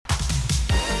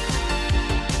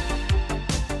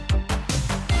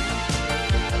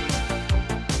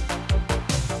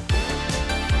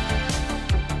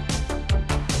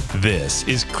This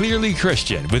is Clearly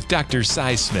Christian with Dr.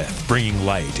 Cy Smith, bringing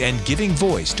light and giving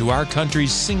voice to our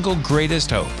country's single greatest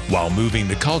hope while moving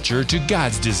the culture to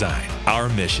God's design. Our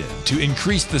mission, to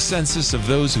increase the census of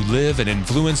those who live and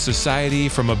influence society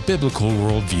from a biblical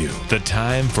worldview. The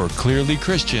time for Clearly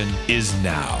Christian is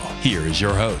now. Here is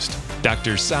your host,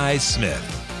 Dr. Cy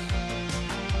Smith.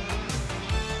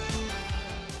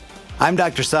 I'm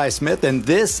Dr. Cy Smith, and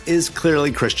this is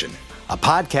Clearly Christian, a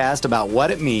podcast about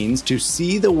what it means to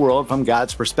see the world from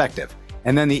God's perspective,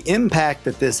 and then the impact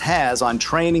that this has on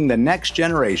training the next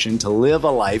generation to live a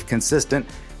life consistent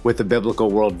with the biblical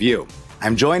worldview.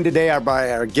 I'm joined today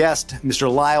by our guest,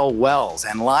 Mr. Lyle Wells,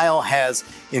 and Lyle has,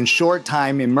 in short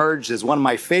time, emerged as one of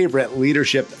my favorite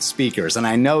leadership speakers, and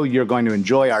I know you're going to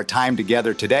enjoy our time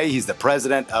together today. He's the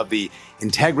president of the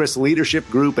Integris Leadership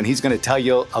Group, and he's going to tell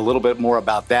you a little bit more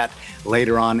about that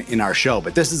later on in our show.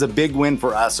 But this is a big win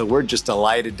for us, so we're just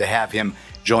delighted to have him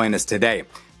join us today.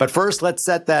 But first, let's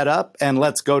set that up and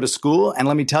let's go to school, and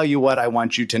let me tell you what I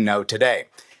want you to know today.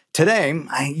 Today,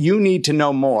 you need to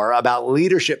know more about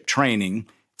leadership training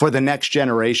for the next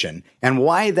generation and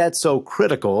why that's so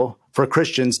critical for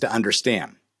Christians to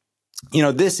understand. You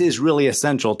know, this is really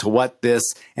essential to what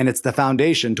this, and it's the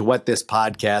foundation to what this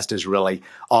podcast is really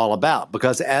all about.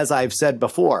 Because as I've said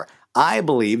before, I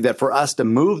believe that for us to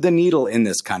move the needle in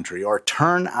this country or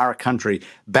turn our country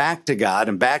back to God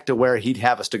and back to where He'd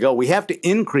have us to go, we have to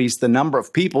increase the number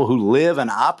of people who live and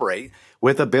operate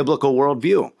with a biblical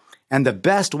worldview. And the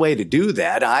best way to do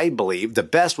that, I believe, the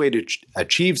best way to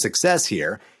achieve success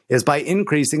here is by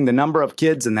increasing the number of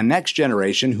kids in the next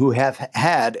generation who have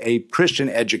had a Christian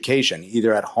education,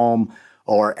 either at home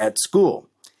or at school.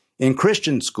 In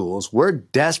Christian schools, we're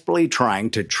desperately trying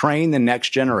to train the next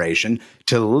generation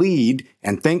to lead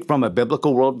and think from a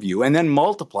biblical worldview and then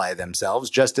multiply themselves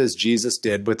just as Jesus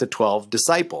did with the 12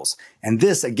 disciples. And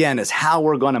this, again, is how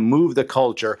we're going to move the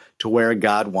culture to where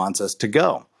God wants us to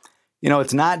go. You know,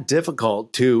 it's not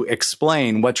difficult to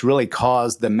explain what's really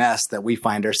caused the mess that we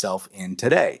find ourselves in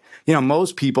today. You know,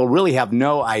 most people really have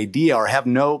no idea or have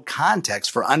no context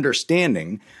for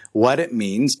understanding what it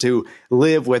means to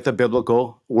live with a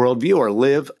biblical worldview or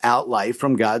live out life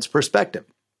from God's perspective.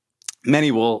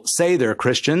 Many will say they're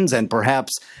Christians and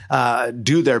perhaps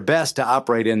do their best to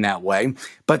operate in that way,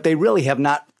 but they really have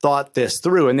not thought this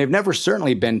through, and they've never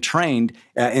certainly been trained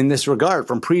in this regard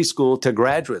from preschool to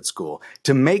graduate school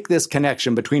to make this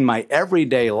connection between my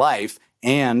everyday life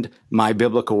and my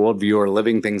biblical worldview or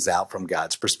living things out from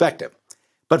God's perspective.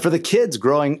 But for the kids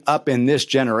growing up in this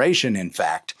generation, in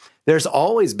fact, there's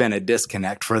always been a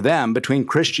disconnect for them between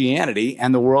Christianity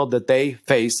and the world that they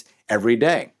face every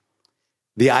day.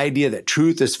 The idea that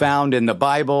truth is found in the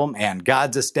Bible and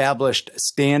God's established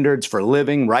standards for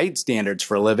living, right standards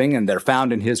for living, and they're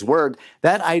found in His Word,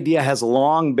 that idea has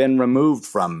long been removed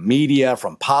from media,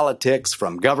 from politics,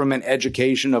 from government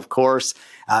education, of course,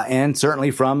 and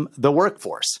certainly from the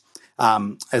workforce.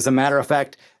 As a matter of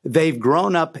fact, they've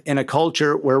grown up in a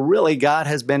culture where really God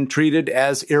has been treated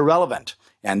as irrelevant.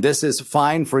 And this is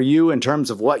fine for you in terms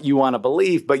of what you want to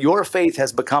believe, but your faith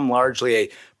has become largely a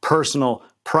personal,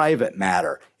 private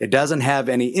matter. It doesn't have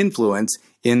any influence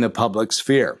in the public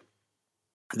sphere.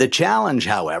 The challenge,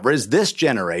 however, is this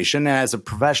generation, and as a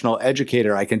professional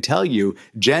educator, I can tell you,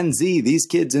 Gen Z, these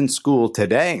kids in school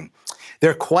today,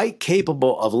 they're quite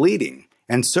capable of leading,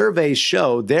 and surveys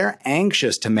show they're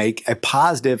anxious to make a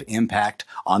positive impact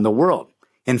on the world.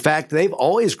 In fact, they've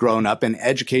always grown up in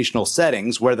educational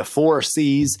settings where the 4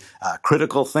 C's,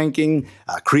 critical thinking,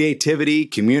 creativity,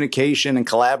 communication, and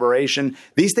collaboration,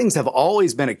 these things have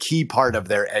always been a key part of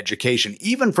their education,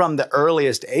 even from the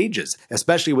earliest ages,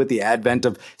 especially with the advent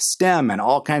of STEM and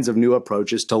all kinds of new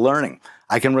approaches to learning.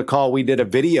 I can recall we did a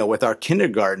video with our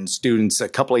kindergarten students a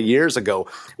couple of years ago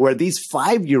where these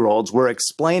 5-year-olds were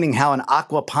explaining how an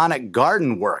aquaponic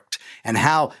garden worked and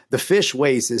how the fish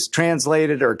waste is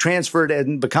translated or transferred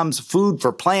and becomes food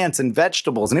for plants and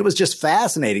vegetables. And it was just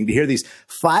fascinating to hear these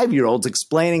 5-year-olds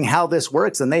explaining how this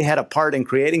works, and they had a part in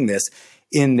creating this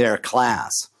in their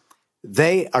class.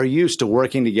 They are used to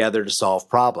working together to solve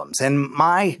problems. And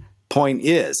my point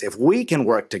is, if we can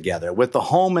work together with the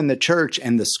home and the church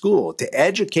and the school to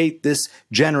educate this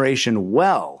generation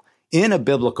well in a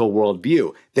biblical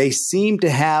worldview, they seem to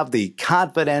have the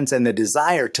confidence and the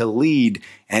desire to lead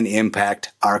and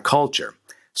impact our culture.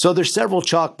 So there's several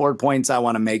chalkboard points I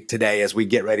want to make today as we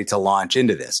get ready to launch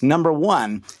into this. Number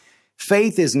one,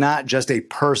 faith is not just a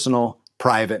personal,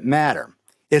 private matter.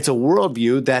 It's a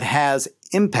worldview that has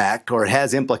impact or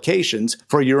has implications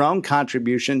for your own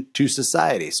contribution to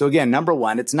society. So again, number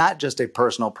one, it's not just a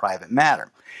personal, private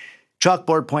matter.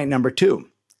 Chalkboard point number two,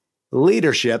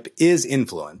 leadership is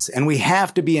influence, and we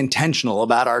have to be intentional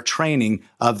about our training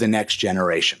of the next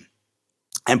generation.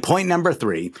 And point number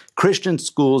 3, Christian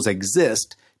schools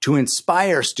exist to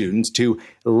inspire students to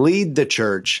lead the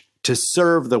church, to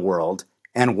serve the world,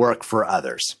 and work for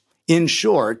others. In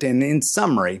short, and in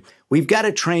summary, we've got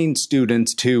to train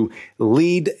students to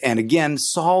lead and, again,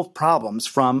 solve problems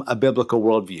from a biblical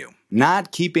worldview,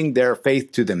 not keeping their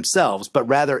faith to themselves, but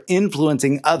rather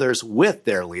influencing others with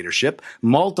their leadership,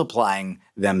 multiplying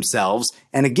themselves,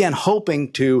 and again,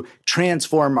 hoping to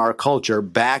transform our culture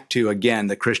back to, again,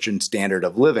 the Christian standard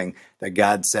of living that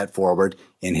God set forward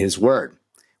in His Word.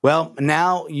 Well,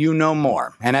 now you know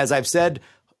more. And as I've said,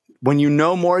 when you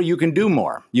know more, you can do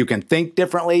more. You can think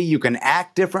differently, you can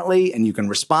act differently, and you can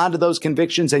respond to those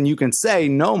convictions, and you can say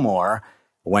no more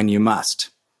when you must.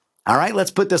 All right, let's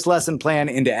put this lesson plan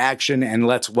into action, and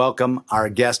let's welcome our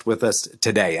guest with us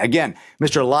today. Again,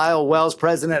 Mr. Lyle Wells,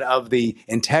 president of the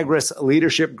Integris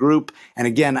Leadership Group. And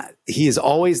again, he is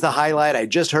always the highlight. I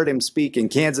just heard him speak in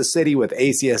Kansas City with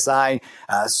ACSI.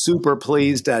 Super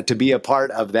pleased to be a part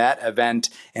of that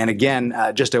event. And again,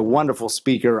 just a wonderful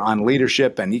speaker on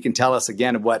leadership. And he can tell us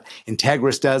again what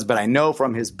Integris does. But I know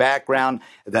from his background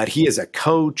that he is a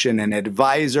coach and an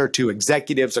advisor to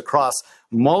executives across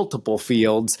multiple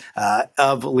fields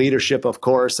of leadership, of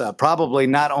course, probably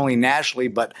not only nationally,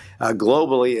 but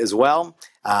globally as well.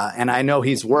 And I know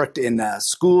he's worked in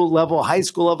school level, high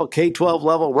school level, K-12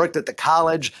 level, worked at the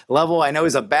college level. I know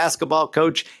he's a basketball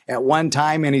coach at one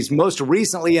time, and he's most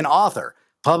recently an author,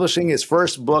 publishing his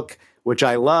first book, which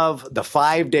I love, The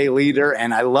 5-Day Leader.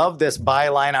 And I love this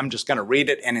byline. I'm just going to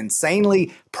read it. An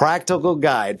insanely practical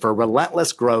guide for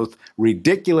relentless growth,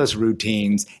 ridiculous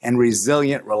routines, and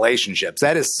resilient relationships.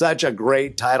 That is such a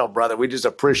great title, brother. We just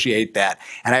appreciate that.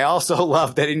 And I also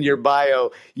love that in your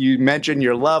bio, you mentioned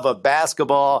your love of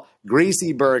basketball,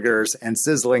 greasy burgers, and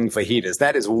sizzling fajitas.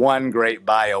 That is one great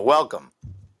bio. Welcome.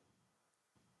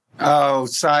 Oh,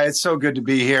 Cy, it's so good to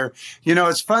be here. You know,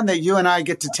 it's fun that you and I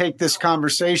get to take this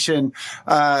conversation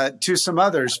to some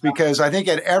others, because I think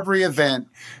at every event,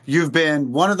 you've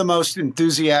been one of the most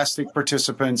enthusiastic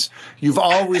participants. You've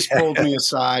always pulled me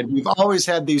aside. We've always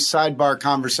had these sidebar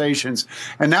conversations.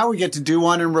 And now we get to do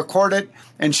one and record it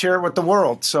and share it with the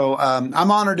world. So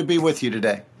I'm honored to be with you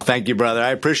today. Thank you, brother.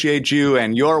 I appreciate you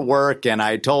and your work. And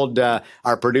I told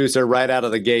our producer right out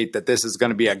of the gate that this is going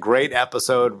to be a great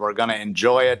episode. We're going to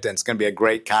enjoy it, and it's going to be a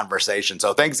great conversation.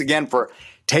 So thanks again for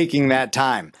taking that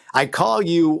time. I call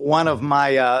you one of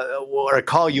my, or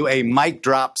call you a mic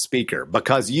drop speaker,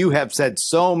 because you have said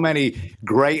so many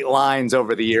great lines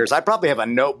over the years. I probably have a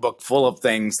notebook full of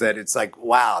things that it's like,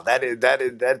 wow,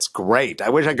 that's great. I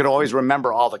wish I could always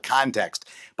remember all the context.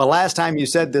 But last time you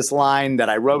said this line that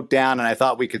I wrote down, and I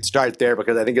thought we could start there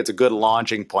because I think it's a good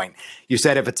launching point. You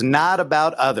said, if it's not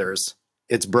about others,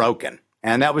 it's broken.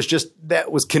 And that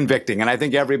was convicting. And I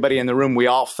think everybody in the room, we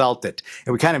all felt it.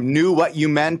 And we kind of knew what you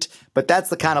meant, but that's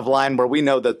the kind of line where we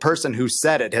know the person who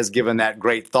said it has given that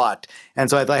great thought. And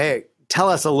so I thought, hey, tell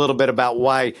us a little bit about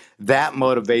why that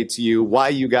motivates you, why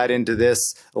you got into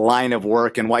this line of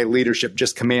work, and why leadership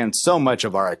just commands so much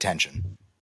of our attention.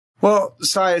 Well,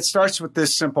 Cy, it starts with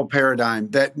this simple paradigm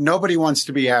that nobody wants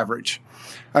to be average.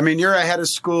 I mean, you're ahead of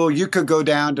school. You could go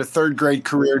down to third grade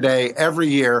career day every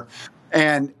year,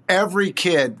 and every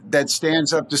kid that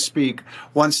stands up to speak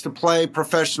wants to play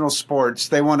professional sports.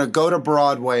 They want to go to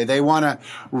Broadway. They want to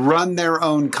run their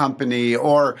own company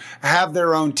or have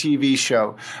their own TV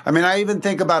show. I mean, I even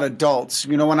think about adults.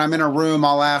 You know, when I'm in a room,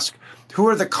 I'll ask, who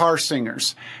are the car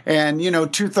singers? And, you know,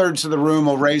 2/3 of the room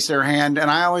will raise their hand.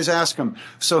 And I always ask them,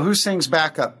 so who sings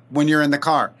backup when you're in the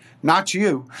car? Not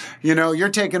you. You know, you're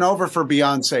taking over for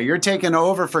Beyonce. You're taking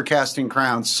over for Casting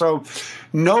Crowns. So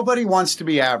nobody wants to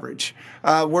be average.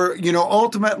 We're, you know,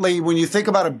 ultimately, when you think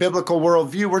about a biblical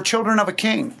worldview, we're children of a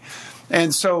king.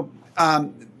 And so,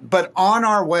 but on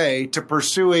our way to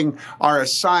pursuing our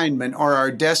assignment or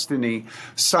our destiny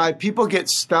side, people get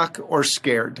stuck or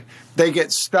scared. They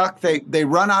get stuck, they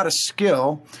run out of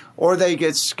skill, or they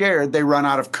get scared, they run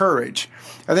out of courage.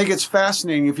 I think it's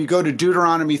fascinating. If you go to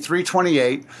Deuteronomy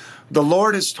 3:28, the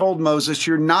Lord has told Moses,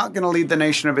 you're not going to lead the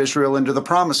nation of Israel into the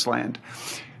promised land.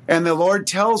 And the Lord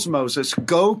tells Moses,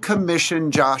 go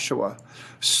commission Joshua,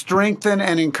 strengthen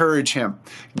and encourage him,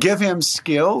 give him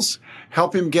skills,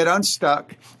 help him get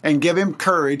unstuck, and give him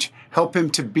courage, help him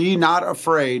to be not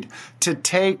afraid to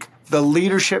take the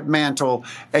leadership mantle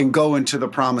and go into the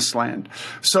promised land.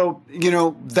 So, you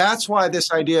know, that's why this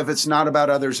idea of it's not about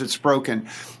others, it's broken.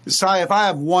 Cy, if I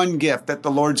have one gift that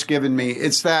the Lord's given me,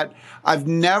 it's that I've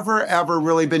never, ever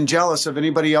really been jealous of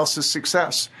anybody else's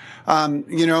success.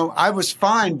 I was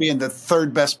fine being the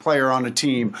third best player on a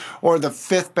team or the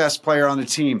fifth best player on a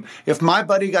team. If my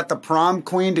buddy got the prom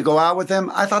queen to go out with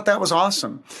him, I thought that was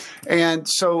awesome. And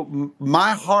so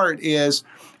my heart is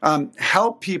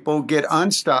help people get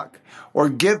unstuck or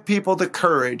give people the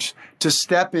courage to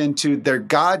step into their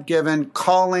God-given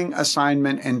calling,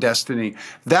 assignment, and destiny.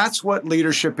 That's what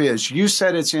leadership is. You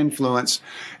said it's influence.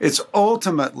 It's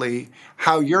ultimately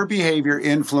how your behavior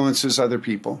influences other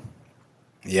people.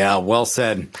 Yeah, well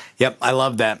said. Yep, I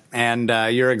love that. And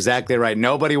you're exactly right.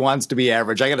 Nobody wants to be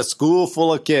average. I got a school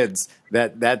full of kids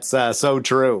that's so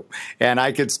true. And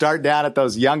I could start down at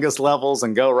those youngest levels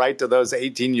and go right to those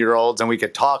 18-year-olds, and we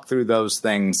could talk through those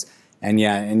things. And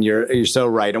yeah, and you're so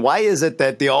right. And why is it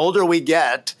that the older we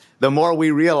get, the more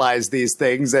we realize these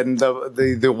things, and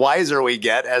the wiser we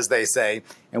get, as they say,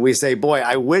 and we say, boy,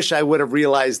 I wish I would have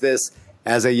realized this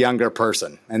as a younger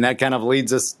person. And that kind of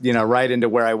leads us, right into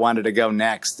where I wanted to go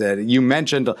next. You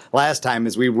mentioned last time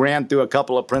as we ran through a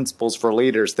couple of principles for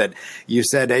leaders that you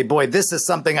said, hey, boy, this is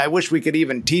something I wish we could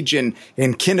even teach in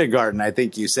kindergarten, I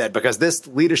think you said, because this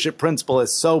leadership principle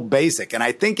is so basic. And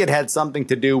I think it had something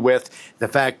to do with the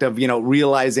fact of,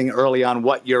 realizing early on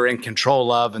what you're in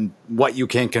control of and what you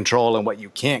can control and what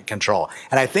you can't control.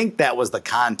 And I think that was the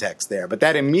context there. But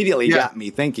that immediately got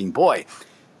me thinking, boy,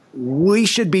 we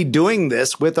should be doing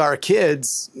this with our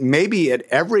kids, maybe at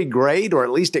every grade or at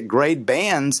least at grade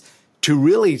bands, to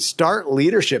really start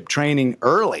leadership training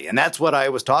early. And that's what I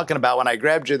was talking about when I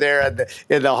grabbed you there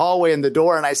in the hallway in the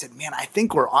door. And I said, man, I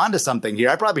think we're onto something here.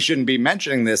 I probably shouldn't be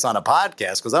mentioning this on a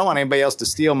podcast because I don't want anybody else to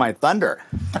steal my thunder.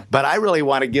 But I really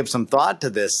want to give some thought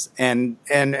to this. And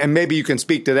maybe you can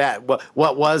speak to that.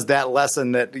 What was that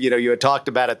lesson that you had talked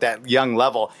about at that young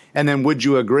level? And then would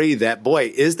you agree that,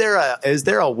 boy, is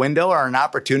there a window or an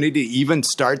opportunity to even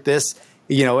start this,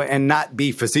 and not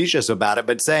be facetious about it,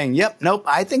 but saying, yep, nope,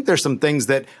 I think there's some things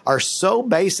that are so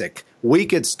basic we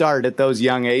could start at those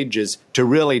young ages to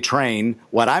really train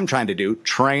what I'm trying to do,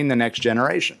 train the next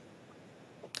generation.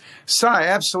 Cy,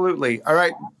 absolutely. All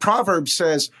right. Proverbs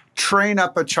says, train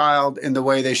up a child in the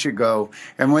way they should go,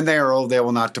 and when they are old, they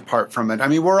will not depart from it. I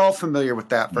mean, we're all familiar with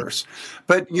that verse.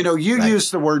 But, you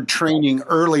used the word training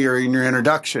earlier in your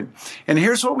introduction. And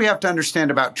here's what we have to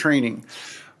understand about training.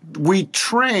 We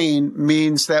train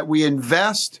means that we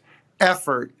invest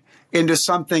effort into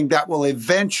something that will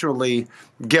eventually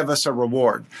give us a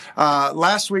reward.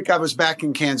 Last week, I was back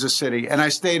in Kansas City, and I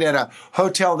stayed at a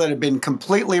hotel that had been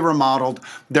completely remodeled.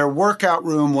 Their workout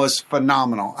room was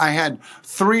phenomenal. I had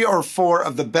 3 or 4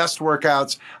 of the best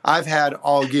workouts I've had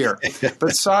all year.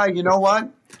 But, Cy, you know what?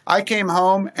 I came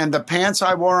home and the pants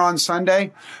I wore on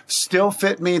Sunday still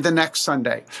fit me the next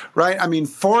Sunday, right? I mean,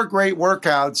 4 great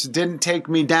workouts didn't take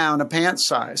me down a pants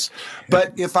size.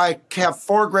 But if I have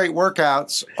 4 great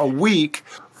workouts a week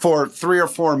for 3 or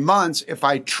 4 months, if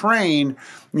I train,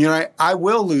 I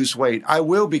will lose weight. I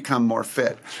will become more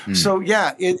fit. So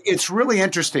yeah, it's really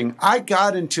interesting. I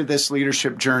got into this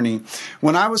leadership journey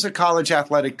when I was a college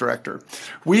athletic director.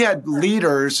 We had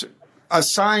leaders,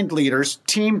 assigned leaders,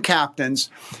 team captains,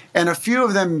 and a few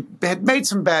of them had made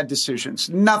some bad decisions.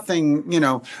 Nothing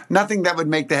that would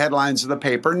make the headlines of the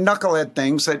paper, knucklehead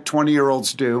things that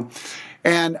 20-year-olds do.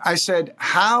 And I said,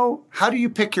 how do you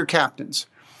pick your captains?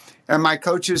 And my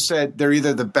coaches said, they're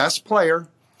either the best player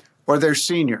or they're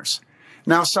seniors.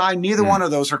 Now, Cy, neither one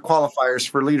of those are qualifiers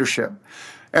for leadership.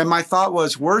 And my thought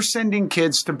was, we're sending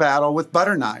kids to battle with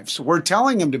butter knives. We're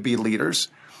telling them to be leaders,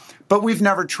 but we've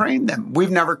never trained them.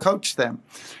 We've never coached them.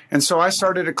 And so I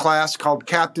started a class called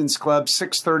Captain's Club,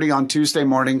 6:30 on Tuesday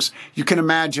mornings. You can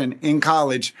imagine in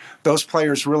college, those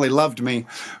players really loved me.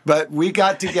 But we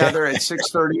got together at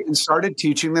 6:30 and started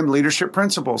teaching them leadership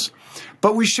principles.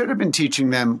 But we should have been teaching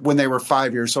them when they were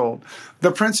 5 years old.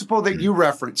 The principle that you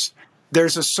referenced,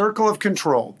 there's a circle of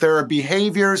control. There are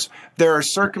behaviors, there are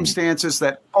circumstances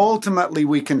that ultimately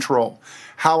we control.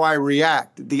 How I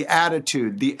react, the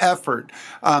attitude, the effort,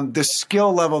 the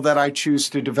skill level that I choose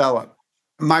to develop,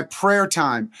 my prayer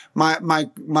time,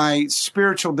 my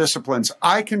spiritual disciplines,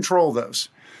 I control those.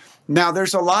 Now,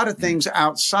 there's a lot of things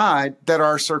outside that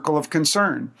are a circle of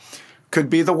concern. Could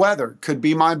be the weather, could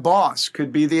be my boss,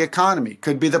 could be the economy,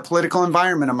 could be the political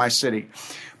environment of my city.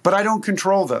 But I don't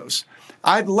control those.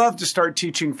 I'd love to start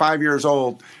teaching 5 years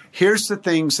old. Here's the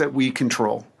things that we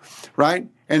control, right?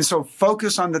 And so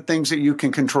focus on the things that you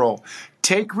can control.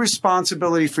 Take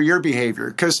responsibility for your behavior.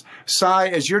 Because, Cy,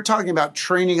 as you're talking about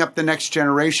training up the next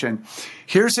generation,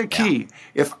 here's a key.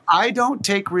 If I don't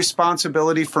take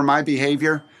responsibility for my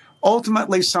behavior,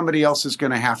 ultimately somebody else is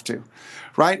going to have to,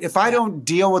 right? If I don't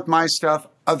deal with my stuff,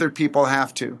 other people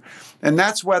have to. And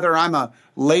that's whether I'm a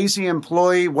lazy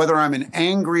employee, whether I'm an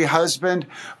angry husband,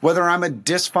 whether I'm a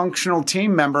dysfunctional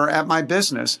team member at my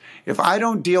business. If I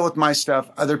don't deal with my stuff,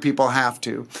 other people have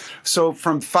to. So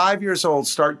from 5 years old,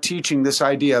 start teaching this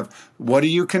idea of what do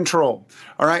you control?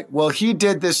 All right, well, he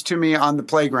did this to me on the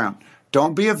playground.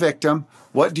 Don't be a victim.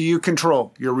 What do you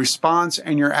control? Your response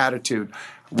and your attitude.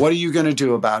 What are you going to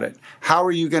do about it? How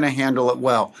are you going to handle it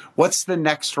well? What's the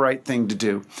next right thing to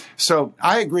do? So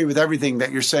I agree with everything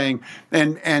that you're saying.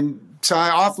 And so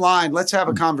offline, let's have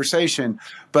a conversation.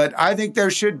 But I think there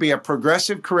should be a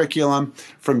progressive curriculum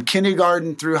from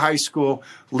kindergarten through high school,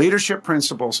 leadership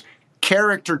principles,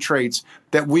 character traits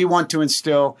that we want to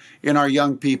instill in our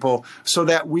young people so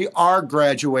that we are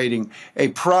graduating a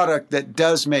product that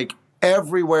does make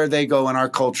everywhere they go in our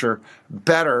culture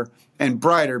better and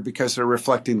brighter because they're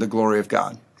reflecting the glory of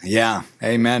God. Yeah,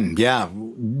 amen. Yeah,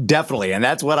 definitely. And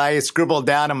that's what I scribbled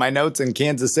down in my notes in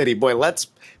Kansas City. Boy, let's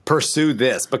pursue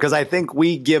this because I think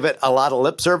we give it a lot of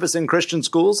lip service in Christian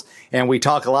schools. And we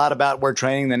talk a lot about we're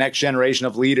training the next generation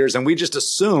of leaders. And we just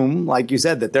assume, like you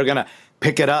said, that they're going to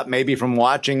pick it up maybe from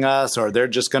watching us, or they're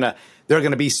going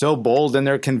to be so bold in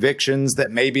their convictions that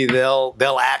maybe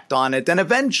they'll act on it. And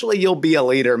eventually you'll be a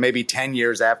leader maybe 10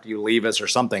 years after you leave us or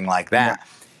something like that. Yeah.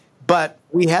 But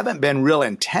we haven't been real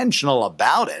intentional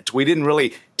about it. We didn't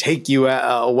really take you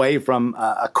away from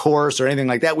a course or anything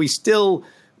like that. We still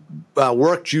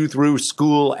worked you through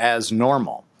school as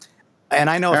normal. And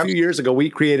I know a few years ago, we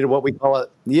created what we call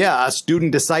a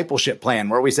student discipleship plan,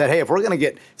 where we said, hey, if we're going to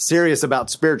get serious about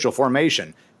spiritual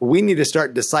formation, we need to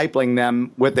start discipling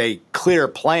them with a clear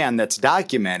plan that's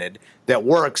documented, that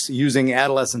works using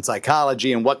adolescent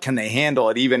psychology and what can they handle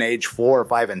at even age 4,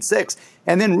 5, and 6,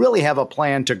 and then really have a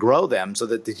plan to grow them so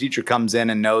that the teacher comes in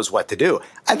and knows what to do.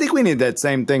 I think we need that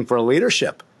same thing for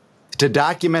leadership, to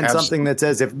document something that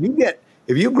says if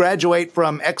you graduate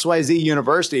from XYZ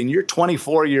University and you're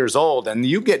 24 years old and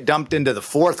you get dumped into the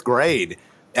 4th grade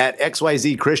at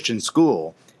XYZ Christian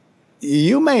school,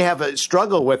 you may have a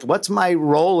struggle with what's my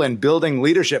role in building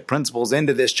leadership principles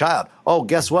into this child. Oh,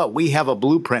 guess what? We have a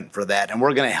blueprint for that, and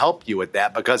we're going to help you with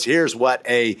that because here's what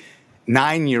a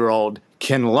 9-year-old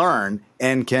can learn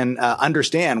and can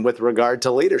understand with regard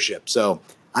to leadership. So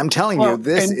I'm telling you,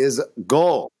 this is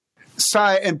gold.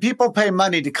 And people pay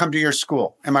money to come to your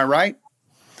school. Am I right?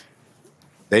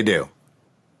 They do.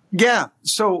 Yeah.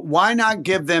 So why not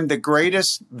give them the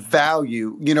greatest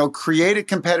value, create a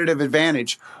competitive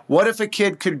advantage? What if a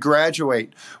kid could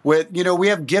graduate with, we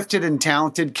have gifted and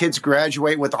talented kids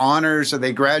graduate with honors, or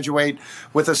they graduate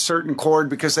with a certain chord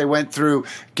because they went through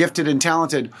gifted and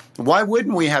talented. Why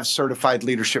wouldn't we have certified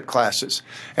leadership classes?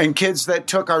 And kids that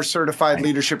took our certified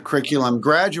leadership curriculum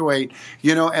graduate,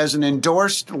 as an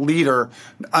endorsed leader,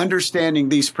 understanding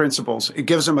these principles. It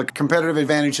gives them a competitive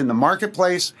advantage in the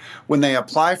marketplace when they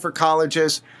apply for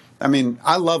colleges. I mean,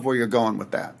 I love where you're going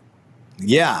with that.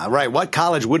 Yeah, right. What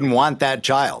college wouldn't want that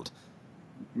child?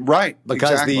 Right.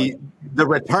 Because exactly. the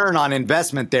return on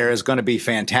investment there is going to be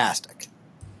fantastic.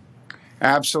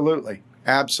 Absolutely.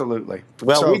 Absolutely.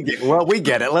 Well, we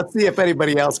get it. Let's see if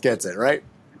anybody else gets it, right?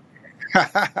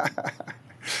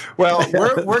 Well,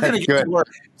 we're going to get to work.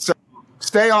 So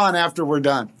stay on after we're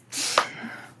done.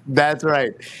 That's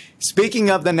right.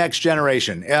 Speaking of the next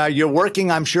generation, you're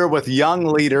working, I'm sure, with young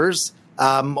leaders.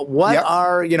 What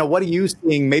are you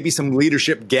seeing, maybe some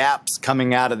leadership gaps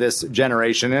coming out of this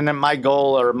generation? And my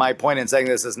goal or my point in saying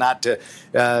this is not to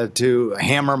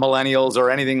hammer millennials or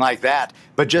anything like that,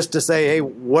 but just to say, hey,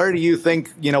 where do you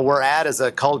think, we're at as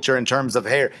a culture in terms of,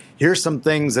 hey, here's some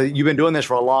things that you've been doing this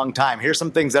for a long time. Here's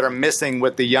some things that are missing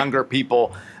with the younger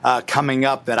people coming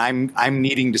up that I'm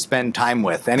needing to spend time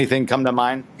with. Anything come to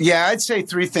mind? Yeah, I'd say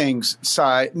 3 things,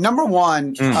 Si. Number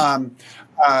one,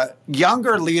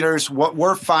 younger leaders, what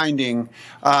we're finding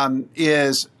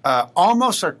is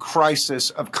almost a crisis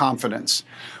of confidence.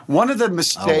 One of the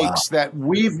mistakes that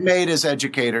we've made as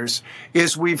educators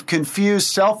is we've confused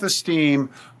self-esteem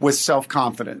with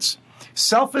self-confidence.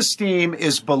 Self-esteem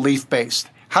is belief-based.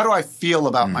 How do I feel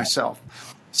about myself?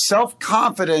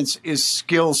 Self-confidence is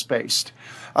skills-based.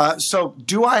 So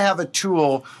do I have a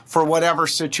tool for whatever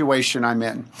situation I'm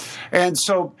in? And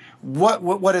so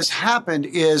what has happened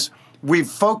is we've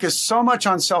focused so much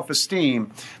on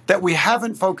self-esteem that we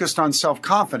haven't focused on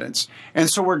self-confidence. And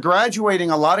so we're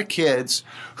graduating a lot of kids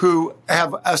who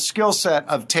have a skill set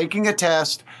of taking a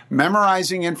test,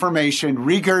 memorizing information,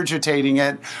 regurgitating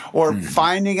it, or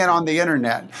finding it on the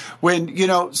internet. When,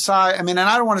 I mean, and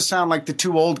I don't want to sound like the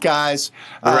two old guys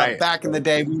back in the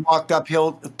day, we walked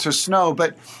uphill to snow,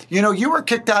 but, you were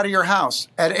kicked out of your house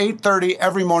at 8:30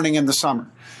 every morning in the summer.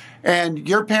 And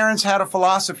your parents had a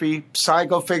philosophy,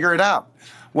 go figure it out.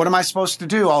 What am I supposed to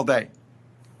do all day?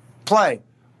 Play.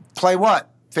 Play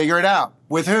what? Figure it out.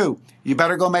 With who? You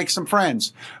better go make some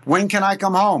friends. When can I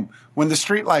come home? When the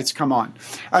streetlights come on.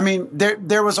 I mean,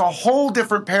 there was a whole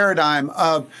different paradigm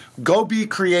of go be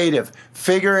creative,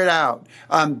 figure it out.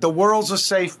 The world's a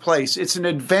safe place. It's an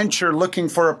adventure looking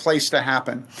for a place to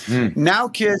happen. Now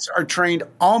kids are trained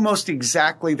almost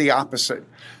exactly the opposite.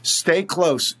 Stay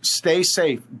close, stay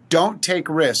safe, don't take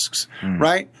risks,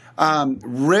 right?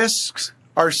 Risks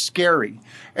are scary.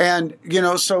 And,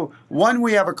 so when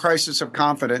we have a crisis of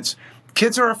confidence,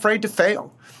 kids are afraid to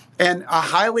fail. And a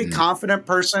highly confident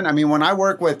person, I mean, when I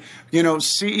work with,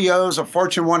 CEOs of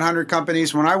Fortune 100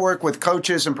 companies, when I work with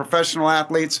coaches and professional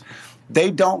athletes, they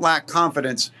don't lack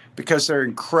confidence because they're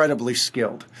incredibly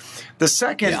skilled. The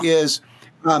second is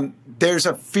there's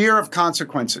a fear of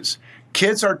consequences.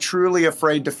 Kids are truly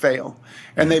afraid to fail,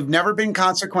 and they've never been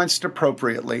consequenced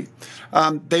appropriately.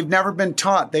 They've never been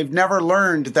taught. They've never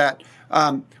learned that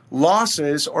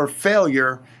losses or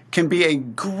failure can be a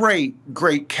great,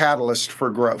 great catalyst for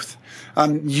growth.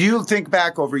 You think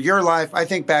back over your life, I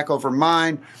think back over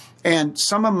mine, and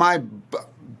some of my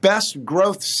best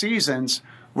growth seasons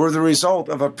were the result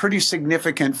of a pretty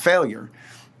significant failure.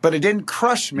 But it didn't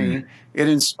crush me, it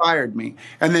inspired me.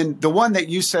 And then the one that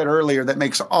you said earlier that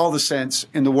makes all the sense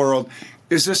in the world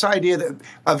is this idea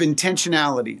of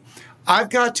intentionality. I've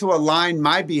got to align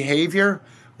my behavior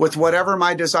with whatever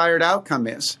my desired outcome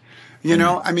is.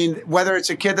 I mean, whether it's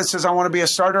a kid that says, I want to be a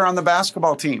starter on the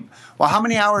basketball team. Well, how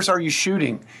many hours are you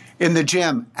shooting in the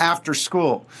gym after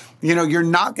school? You're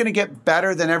not going to get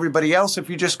better than everybody else if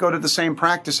you just go to the same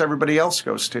practice everybody else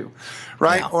goes to,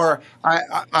 right? Yeah. Or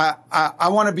I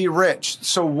want to be rich.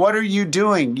 So what are you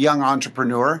doing, young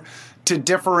entrepreneur, to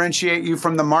differentiate you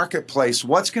from the marketplace?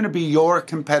 What's going to be your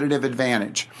competitive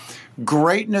advantage?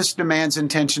 Greatness demands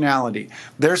intentionality.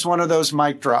 There's one of those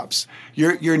mic drops.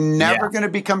 You're never going to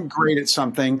become great at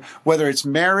something, whether it's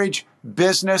marriage,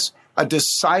 business, a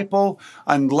disciple,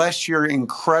 unless you're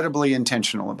incredibly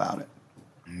intentional about it.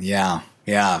 Yeah,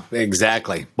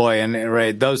 exactly. Boy, and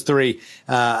right, those three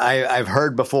I've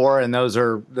heard before, and those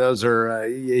are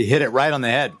you hit it right on the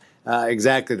head.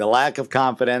 Exactly, the lack of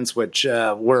confidence, which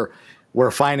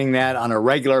we're finding that on a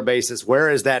regular basis. Where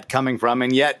is that coming from?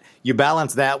 And yet you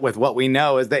balance that with what we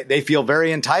know is they feel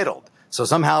very entitled. So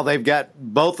somehow they've got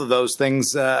both of those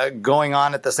things going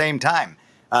on at the same time.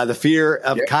 The fear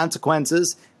of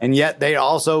consequences, and yet they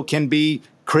also can be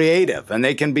creative and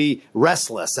they can be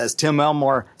restless, as Tim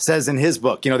Elmore says in his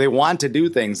book. They want to do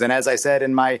things. And as I said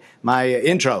in my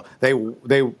intro,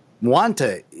 they want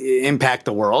to impact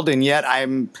the world. And yet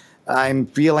I'm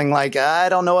feeling like I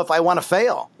don't know if I want to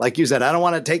fail. Like you said, I don't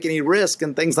want to take any risk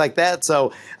and things like that.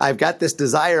 So I've got this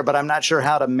desire, but I'm not sure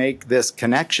how to make this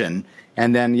connection.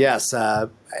 And then, yes,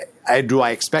 do I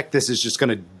expect this is just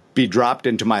going to be dropped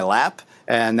into my lap?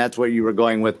 And that's where you were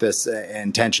going with this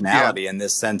intentionality and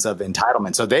this sense of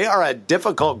entitlement. So they are a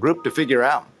difficult group to figure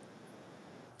out.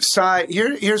 Cy,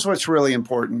 here's what's really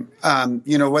important.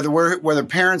 Whether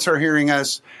parents are hearing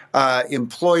us,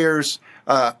 employers,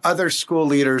 other school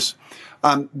leaders,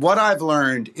 what I've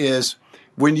learned is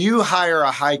when you hire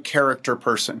a high character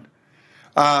person,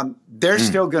 they're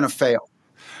still going to fail.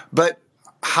 But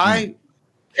high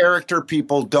character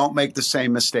people don't make the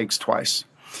same mistakes twice.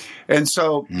 And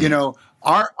so,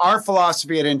 our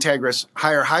philosophy at Integris,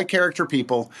 hire high character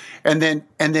people and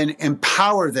then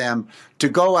empower them to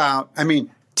go out. I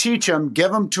mean, teach them,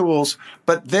 give them tools,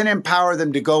 but then empower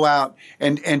them to go out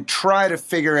and try to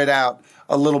figure it out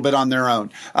a little bit on their own.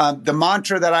 The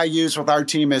mantra that I use with our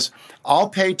team is, I'll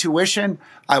pay tuition,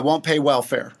 I won't pay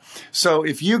welfare. So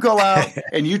if you go out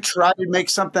and you try to make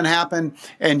something happen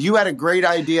and you had a great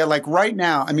idea, like right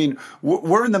now, I mean,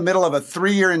 we're in the middle of a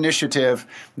 3-year initiative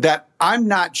that I'm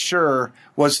not sure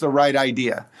was the right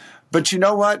idea. But you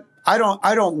know what? I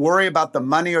don't worry about the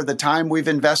money or the time we've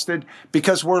invested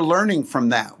because we're learning from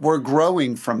that. We're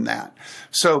growing from that.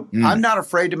 So I'm not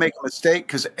afraid to make a mistake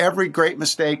because every great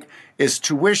mistake is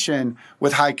tuition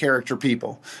with high character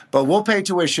people. But we'll pay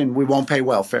tuition. We won't pay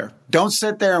welfare. Don't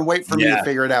sit there and wait for me to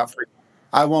figure it out for you.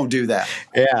 I won't do that.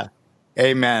 Yeah.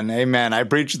 Amen. Amen. I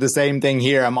preach the same thing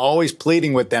here. I'm always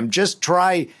pleading with them. Just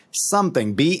try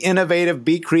something. Be innovative,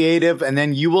 be creative, and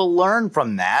then you will learn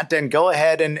from that and go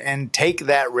ahead and take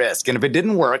that risk. And if it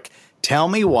didn't work, tell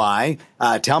me why.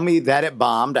 Tell me that it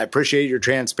bombed. I appreciate your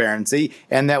transparency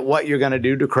and that what you're going to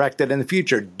do to correct it in the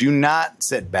future. Do not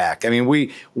sit back. I mean,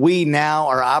 we now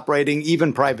are operating,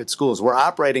 even private schools, we're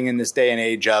operating in this day and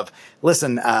age of,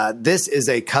 listen, this is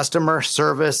a customer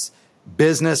service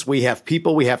business. We have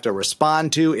people we have to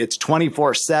respond to. It's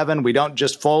 24/7. We don't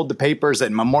just fold the papers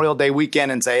at Memorial Day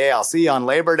weekend and say, hey, I'll see you on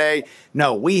Labor Day.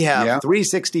 No, we have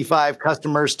 365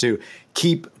 customers to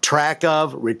keep track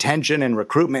of. Retention and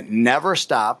recruitment never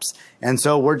stops. And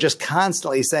so we're just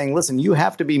constantly saying, listen, you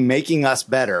have to be making us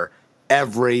better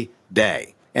every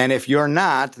day. And if you're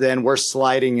not, then we're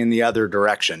sliding in the other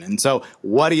direction. And so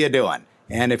what are you doing?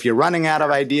 And if you're running out of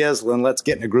ideas, then let's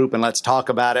get in a group and let's talk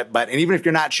about it. And even if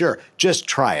you're not sure, just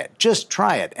try it. Just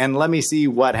try it. And let me see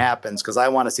what happens, because I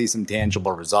want to see some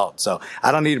tangible results. So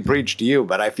I don't need to preach to you,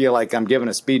 but I feel like I'm giving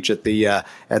a speech at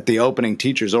the opening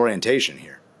teacher's orientation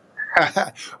here.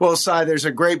 Well, Cy, there's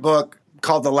a great book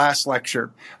called The Last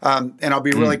Lecture. And I'll be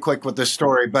really quick with this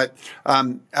story. But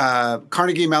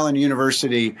Carnegie Mellon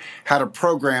University had a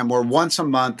program where once a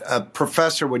month, a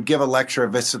professor would give a lecture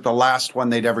if it's the last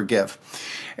one they'd ever give.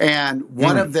 And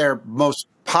one of their most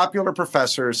popular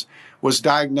professors was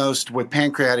diagnosed with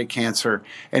pancreatic cancer,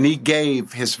 and he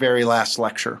gave his very last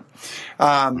lecture.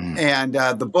 And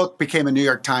the book became a New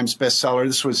York Times bestseller.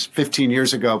 This was 15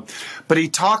 years ago. But he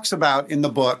talks about in the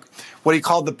book what he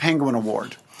called the Penguin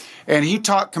Award. And he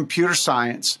taught computer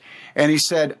science, and he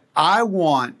said, I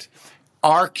want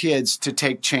our kids to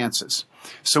take chances.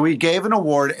 So he gave an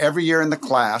award every year in the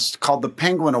class called the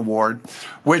Penguin Award,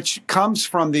 which comes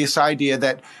from this idea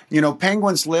that,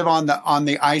 penguins live on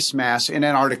the ice mass in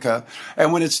Antarctica.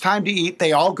 And when it's time to eat,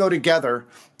 they all go together,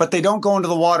 but they don't go into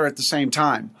the water at the same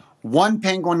time. One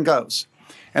penguin goes.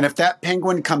 And if that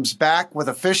penguin comes back with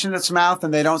a fish in its mouth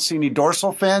and they don't see any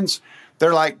dorsal fins,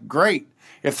 they're like, great.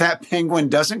 If that penguin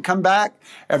doesn't come back,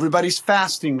 everybody's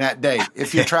fasting that day,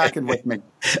 if you're tracking with me.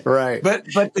 Right. But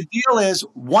the deal is,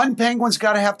 one penguin's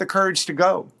got to have the courage to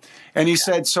go. And he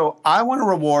said, so I want to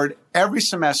reward every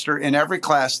semester in every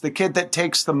class the kid that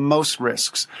takes the most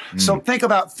risks. So think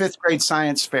about fifth grade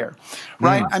science fair,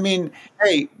 right? I mean,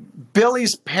 hey,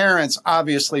 Billy's parents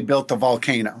obviously built the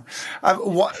volcano.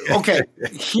 Okay,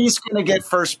 he's going to get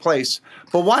first place.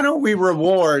 But why don't we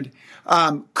reward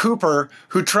Cooper,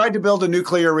 who tried to build a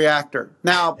nuclear reactor?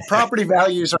 Now, property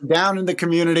values are down in the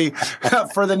community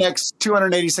for the next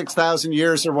 286,000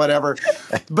 years or whatever.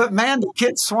 But man, the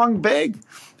kid swung big.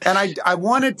 And I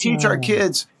want to teach our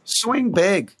kids, swing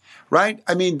big, right?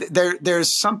 I mean,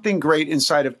 there's something great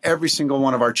inside of every single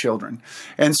one of our children.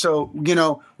 And so,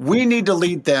 we need to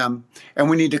lead them,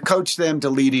 and we need to coach them to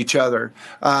lead each other.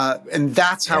 And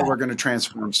that's how we're going to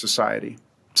transform society.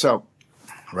 So.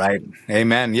 Right.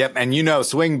 Amen. Yep. And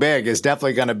swing big is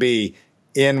definitely going to be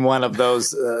in one of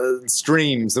those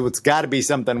streams. So it's got to be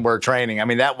something we're training. I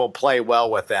mean, that will play well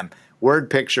with them.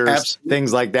 Word pictures, absolutely.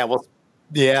 Things like that.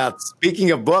 Yeah.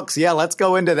 Speaking of books, let's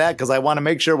go into that, because I want to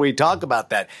make sure we talk about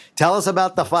that. Tell us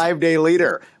about the 5-Day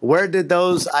Leader. Where did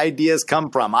those ideas come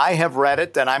from? I have read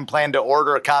it, and I'm planning to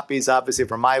order copies, obviously,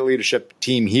 for my leadership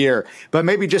team here. But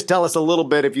maybe just tell us a little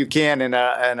bit, if you can. And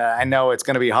I know it's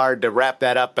going to be hard to wrap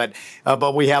that up,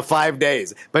 but we have 5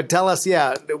 days. But tell us,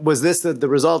 was this the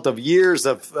result of years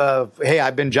of hey,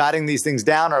 I've been jotting these things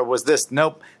down, or was this,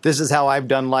 nope, this is how I've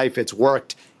done life, it's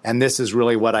worked, and this is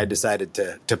really what I decided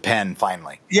to pen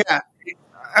finally? Yeah.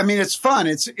 I mean, it's fun.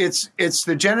 It's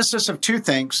the genesis of two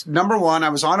things. Number one, I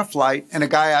was on a flight and a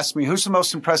guy asked me, who's the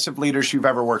most impressive leaders you've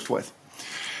ever worked with?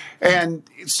 And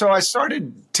so I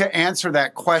started to answer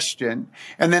that question.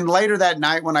 And then later that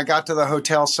night, when I got to the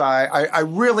hotel side, I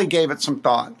really gave it some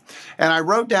thought. And I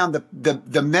wrote down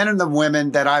the men and the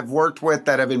women that I've worked with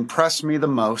that have impressed me the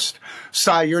most.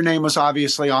 Cy, your name was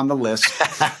obviously on the list.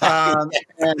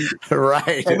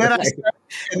 Right. And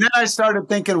then I started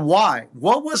thinking, why?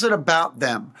 What was it about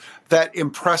them that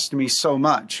impressed me so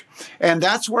much? And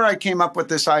that's where I came up with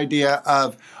this idea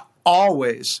of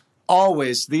always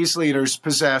these leaders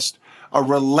possessed a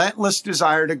relentless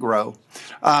desire to grow,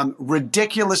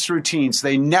 ridiculous routines.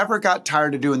 They never got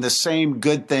tired of doing the same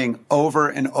good thing over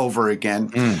and over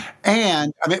again.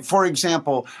 And I mean, for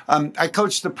example, I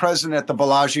coached the president at the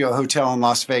Bellagio Hotel in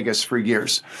Las Vegas for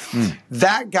years.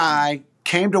 That guy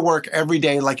came to work every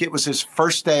day like it was his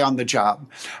first day on the job.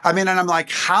 I mean, and I'm like,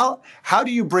 how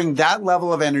do you bring that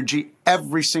level of energy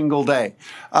every single day?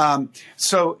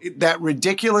 So that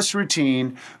ridiculous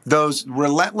routine, those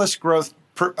relentless growth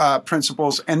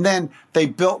principles, and then they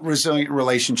built resilient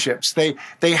relationships. They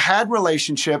had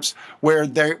relationships where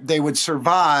they would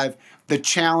survive the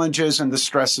challenges and the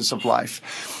stresses of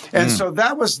life. And so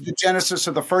that was the genesis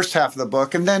of the first half of the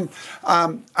book. And then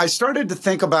I started to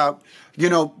think about,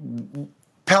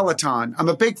 Peloton. I'm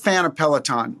a big fan of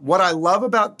Peloton. What I love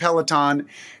about Peloton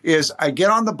is I get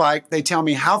on the bike, they tell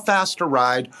me how fast to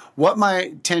ride, what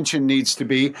my tension needs to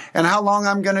be, and how long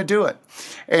I'm going to do it.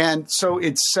 And so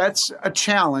it sets a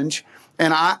challenge.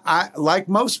 And I, like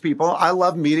most people, I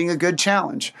love meeting a good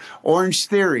challenge. Orange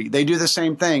Theory, they do the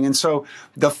same thing. And so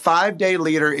the 5-day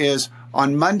leader is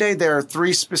on Monday, there are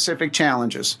 3 specific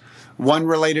challenges. One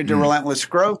related to relentless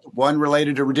growth, one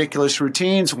related to ridiculous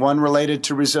routines, one related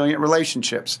to resilient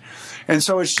relationships. And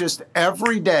so it's just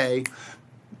every day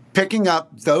picking up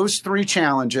those 3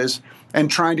 challenges and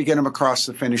trying to get them across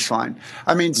the finish line.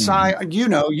 I mean, Cy,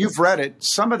 you've read it.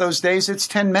 Some of those days it's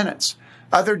 10 minutes.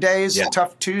 Other days,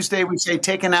 Tough Tuesday, we say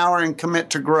take an hour and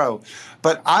commit to grow.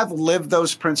 But I've lived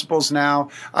those principles now.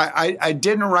 I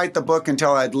didn't write the book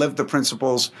until I'd lived the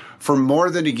principles for more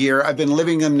than a year. I've been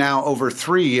living them now over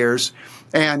 3 years.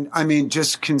 And I mean,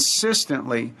 just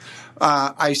consistently,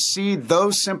 I see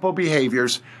those simple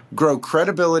behaviors grow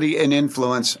credibility and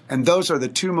influence. And those are the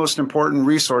 2 most important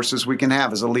resources we can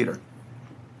have as a leader.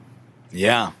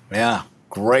 Yeah.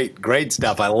 Great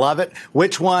stuff. I love it.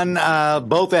 Which one,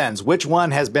 both ends, which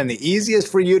one has been the easiest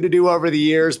for you to do over the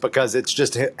years because it's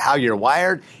just how you're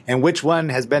wired, and which one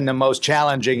has been the most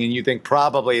challenging and you think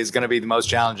probably is going to be the most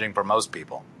challenging for most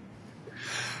people?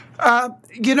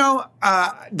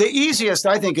 The easiest,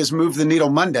 I think, is Move the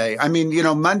Needle Monday. I mean,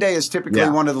 Monday is typically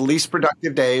one of the least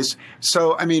productive days.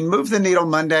 So, I mean, Move the Needle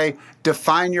Monday,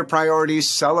 define your priorities,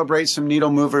 celebrate some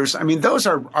needle movers. I mean, those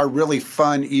are really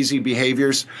fun, easy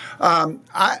behaviors.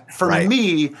 For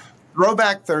me,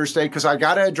 Throwback Thursday, because I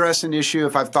got to address an issue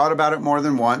if I've thought about it more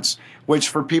than once, which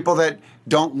for people that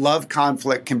don't love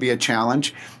conflict can be a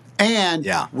challenge. And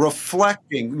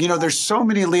reflecting, there's so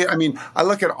many, I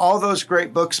look at all those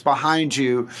great books behind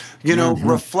you,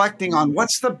 reflecting on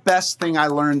what's the best thing I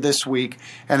learned this week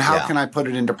and how can I put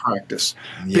it into practice?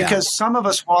 Because some of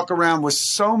us walk around with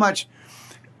so much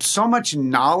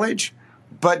knowledge,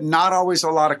 but not always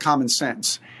a lot of common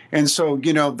sense. And so,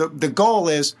 the goal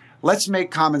is let's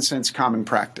make common sense common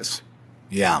practice.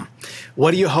 Yeah. What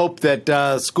do you hope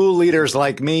that school leaders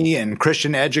like me and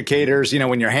Christian educators,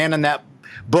 when you're handing that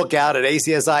book out at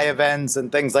ACSI events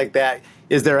and things like that,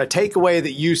 is there a takeaway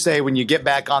that you say when you get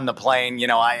back on the plane?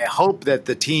 I hope that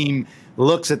the team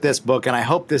looks at this book, and I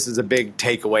hope this is a big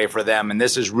takeaway for them, and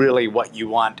this is really what you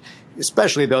want,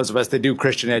 especially those of us that do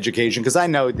Christian education, because I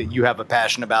know that you have a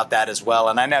passion about that as well,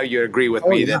 and I know you agree with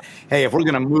me that, hey, if we're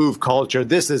going to move culture,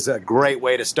 this is a great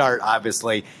way to start,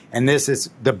 obviously, and this is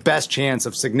the best chance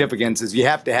of significance is you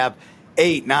have to have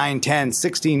 8, 9, 10,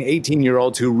 16,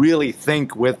 18-year-olds who really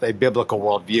think with a biblical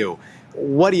worldview.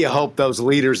 What do you hope those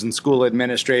leaders and school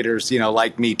administrators,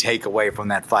 like me, take away from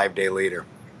that 5-day leader?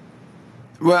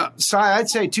 Well, Cy, I'd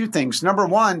say 2 things. Number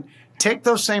 1, take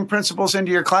those same principles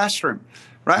into your classroom,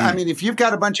 right? I mean, if you've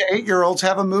got a bunch of 8-year-olds,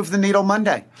 have them Move the Needle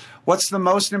Monday. What's the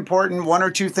most important 1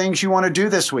 or 2 things you want to do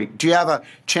this week? Do you have a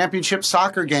championship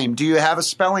soccer game? Do you have a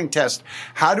spelling test?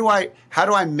 How do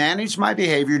I manage my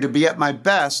behavior to be at my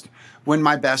best when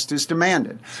my best is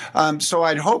demanded? So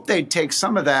I'd hope they'd take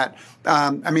some of that.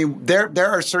 There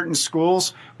are certain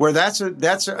schools where that's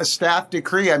a staff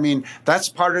decree. I mean, that's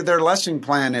part of their lesson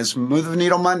plan is Move the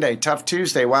Needle Monday, Tough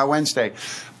Tuesday, Wow Wednesday.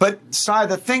 But Cy,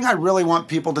 the thing I really want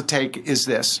people to take is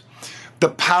this: the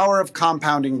power of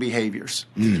compounding behaviors.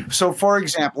 So for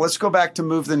example, let's go back to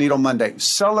Move the Needle Monday.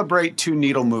 Celebrate 2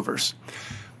 needle movers.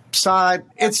 Side,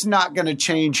 it's not going to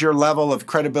change your level of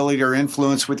credibility or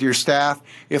influence with your staff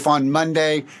if on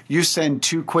Monday you send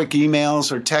 2 quick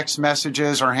emails or text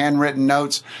messages or handwritten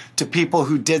notes to people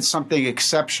who did something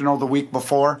exceptional the week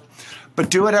before. But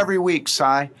do it every week,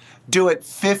 Cy. Do it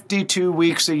 52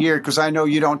 weeks a year, because I know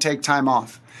you don't take time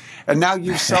off. And now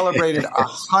you've celebrated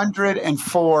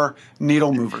 104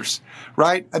 needle movers,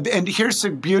 right? And here's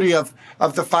the beauty of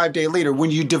the 5-day leader.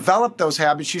 When you develop those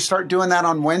habits, you start doing that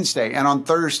on Wednesday and on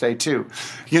Thursday too.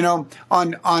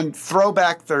 On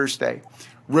Throwback Thursday,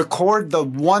 record the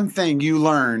one thing you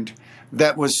learned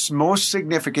that was most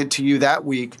significant to you that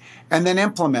week and then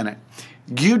implement it.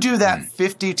 You do that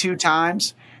 52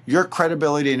 times, your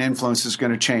credibility and influence is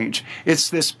going to change.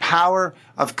 It's this power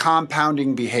of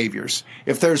compounding behaviors.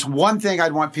 If there's one thing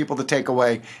I'd want people to take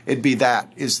away, it'd be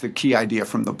that is the key idea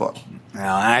from the book.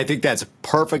 Well, I think that's a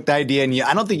perfect idea. And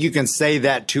I don't think you can say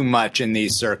that too much in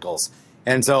these circles.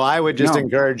 And so I would just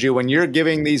encourage you when you're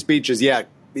giving these speeches,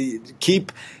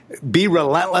 keep be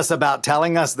relentless about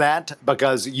telling us that,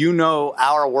 because you know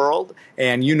our world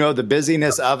and you know the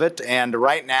busyness of it. And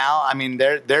right now, I mean,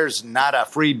 there's not a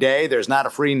free day. There's not a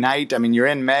free night. I mean, you're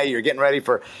in May. You're getting ready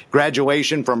for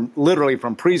graduation, from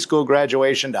preschool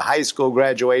graduation to high school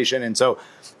graduation. And so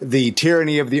the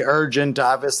tyranny of the urgent,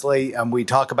 obviously, we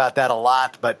talk about that a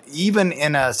lot. But even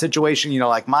in a situation,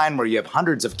 like mine, where you have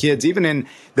hundreds of kids, even in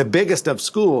the biggest of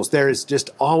schools, there's just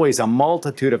always a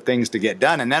multitude of things to get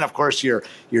done. And then, of course, you're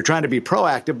trying to be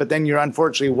proactive, but then you're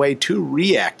unfortunately way too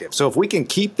reactive. So if we can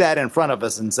keep that in front of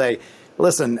us and say,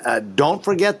 listen, don't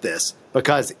forget this,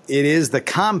 because it is the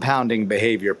compounding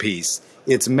behavior piece.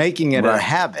 It's making it a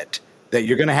habit that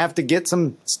you're going to have to get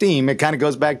some steam. It kind of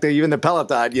goes back to even the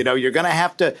Peloton. You're going to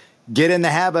have to get in the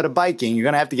habit of biking. You're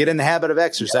going to have to get in the habit of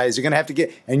exercise. You're going to have to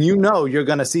and you're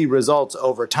going to see results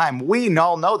over time. We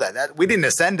all know that we didn't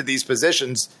ascend to these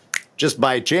positions just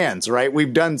by chance, right?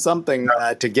 We've done something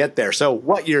to get there. So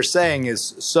what you're saying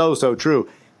is so, so true.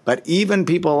 But even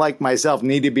people like myself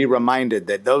need to be reminded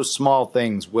that those small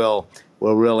things will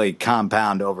really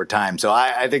compound over time. So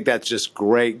I think that's just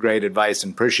great, great advice,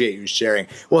 and appreciate you sharing.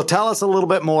 Well, tell us a little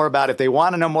bit more about, if they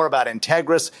want to know more about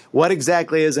Integris, what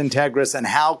exactly is Integris, and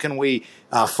how can we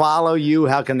follow you?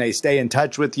 How can they stay in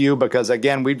touch with you? Because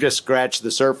again, we've just scratched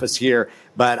the surface here,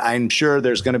 but I'm sure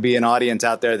there's going to be an audience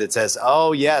out there that says,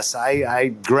 oh yes, I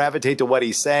gravitate to what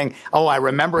he's saying. Oh, I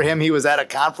remember him. He was at a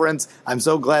conference. I'm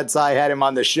so glad Cy had him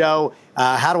on the show.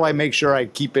 How do I make sure I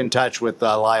keep in touch with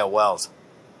Lyle Wells?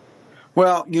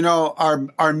 Well,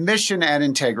 our mission at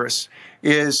Integris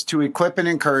is to equip and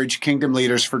encourage kingdom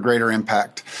leaders for greater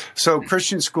impact. So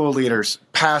Christian school leaders,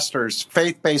 pastors,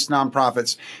 faith-based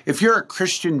nonprofits, if you're a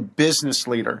Christian business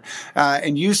leader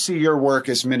and you see your work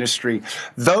as ministry,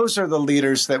 those are the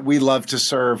leaders that we love to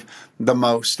serve the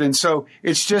most. And so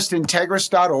it's just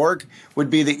integris.org would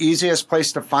be the easiest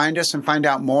place to find us and find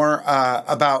out more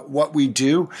about what we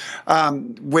do.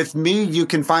 With me, you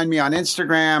can find me on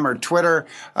Instagram or Twitter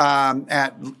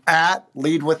at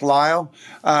Lead with Lyle.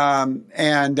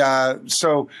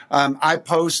 So I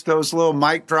post those little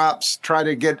mic drops, try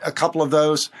to get a couple of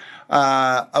those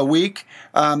a week.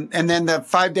 And then the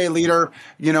 5-Day Leader,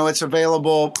 it's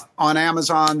available on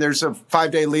Amazon. There's a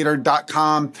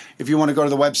 5dayleader.com if you want to go to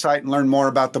the website and learn more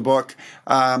about the book.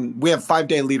 We have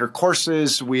 5-Day Leader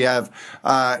courses. We have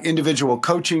individual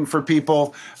coaching for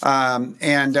people.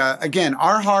 Again,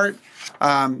 our heart,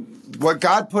 what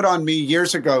God put on me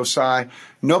years ago, Cy,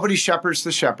 nobody shepherds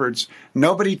the shepherds.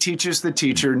 Nobody teaches the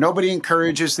teacher. Nobody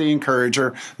encourages the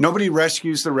encourager. Nobody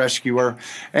rescues the rescuer.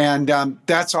 And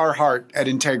that's our heart at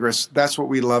Integris. That's what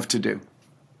we love to do.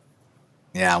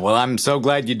 Yeah, well, I'm so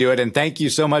glad you do it. And thank you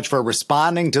so much for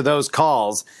responding to those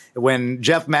calls. When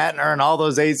Jeff Mattner and all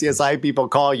those ACSI people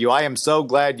call you, I am so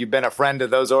glad you've been a friend of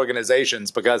those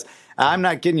organizations, because I'm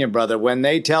not kidding you, brother. When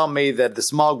they tell me that the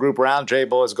small group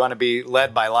roundtable is going to be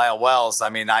led by Lyle Wells, I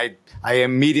mean, I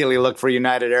immediately look for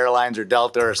United Airlines or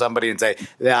Delta or somebody and say,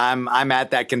 yeah, I'm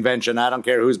at that convention. I don't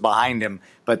care who's behind him,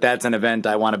 but that's an event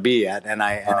I want to be at. And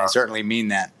I certainly mean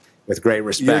that with great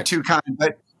respect. You're too kind.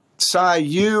 But Cy,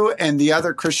 you and the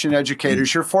other Christian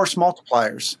educators, you're force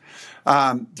multipliers.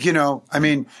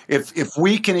 If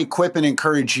we can equip and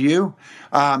encourage you,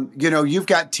 you've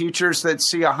got teachers that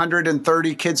see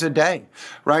 130 kids a day,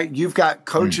 right? You've got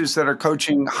coaches that are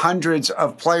coaching hundreds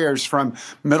of players from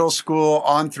middle school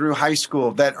on through high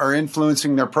school that are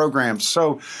influencing their programs.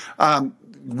 So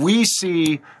we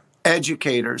see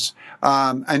educators.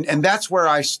 And that's where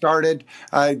I started.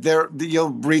 You'll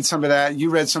read some of that.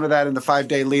 You read some of that in the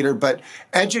 5-Day Leader, but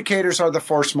educators are the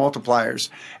force multipliers.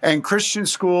 And Christian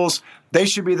schools, they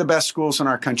should be the best schools in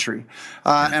our country.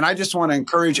 And I just want to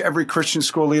encourage every Christian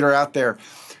school leader out there,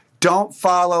 don't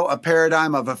follow a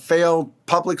paradigm of a failed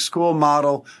public school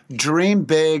model. Dream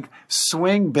big,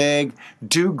 swing big,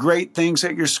 do great things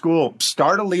at your school.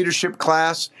 Start a leadership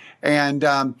class and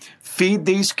feed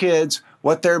these kids.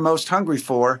 What they're most hungry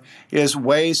for is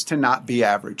ways to not be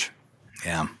average.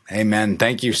 Yeah. Amen.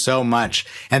 Thank you so much.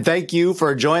 And thank you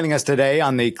for joining us today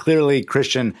on the Clearly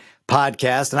Christian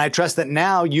podcast. And I trust that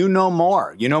now you know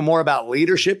more. You know more about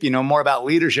leadership. You know more about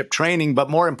leadership training.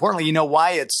 But more importantly, you know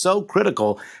why it's so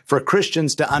critical for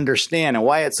Christians to understand and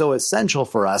why it's so essential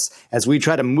for us as we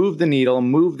try to move the needle,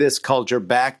 move this culture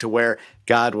back to where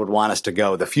God would want us to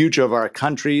go. The future of our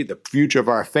country, the future of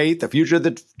our faith, the future of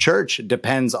the church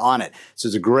depends on it. So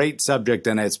it's a great subject,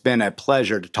 and it's been a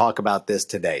pleasure to talk about this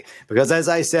today. Because as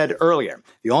I said earlier,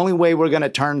 the only way we're going to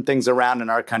turn things around in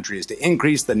our country is to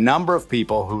increase the number of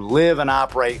people who live and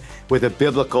operate with a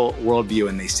biblical worldview,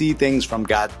 and they see things from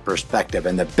God's perspective.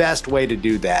 And the best way to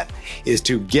do that is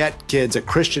to get kids a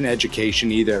Christian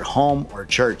education, either at home or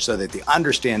church, so that they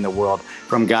understand the world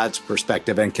from God's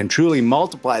perspective and can truly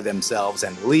multiply themselves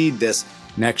and lead this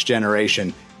next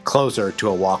generation closer to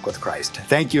a walk with Christ.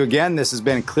 Thank you again. This has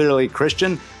been Clearly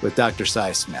Christian with Dr.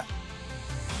 Cy Smith.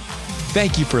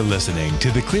 Thank you for listening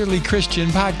to the Clearly Christian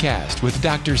podcast with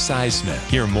Dr. Cy Smith.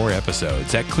 Hear more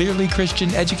episodes at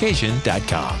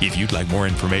clearlychristianeducation.com. If you'd like more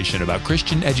information about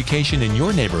Christian education in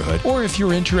your neighborhood, or if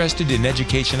you're interested in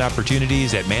education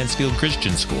opportunities at Mansfield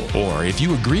Christian School, or if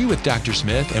you agree with Dr.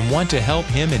 Smith and want to help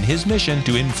him in his mission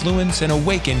to influence and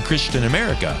awaken Christian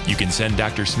America, you can send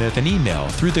Dr. Smith an email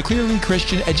through the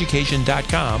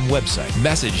clearlychristianeducation.com website.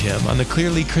 Message him on the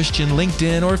Clearly Christian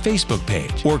LinkedIn or Facebook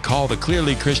page, or call the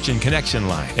Clearly Christian Connection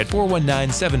line at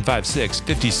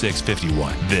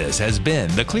 419-756-5651. This has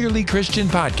been the Clearly Christian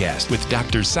podcast with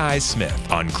Dr. Cy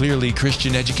Smith on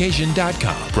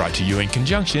clearlychristianeducation.com, brought to you in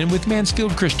conjunction with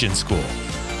Mansfield Christian School,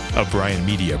 a Bryan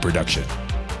Media production.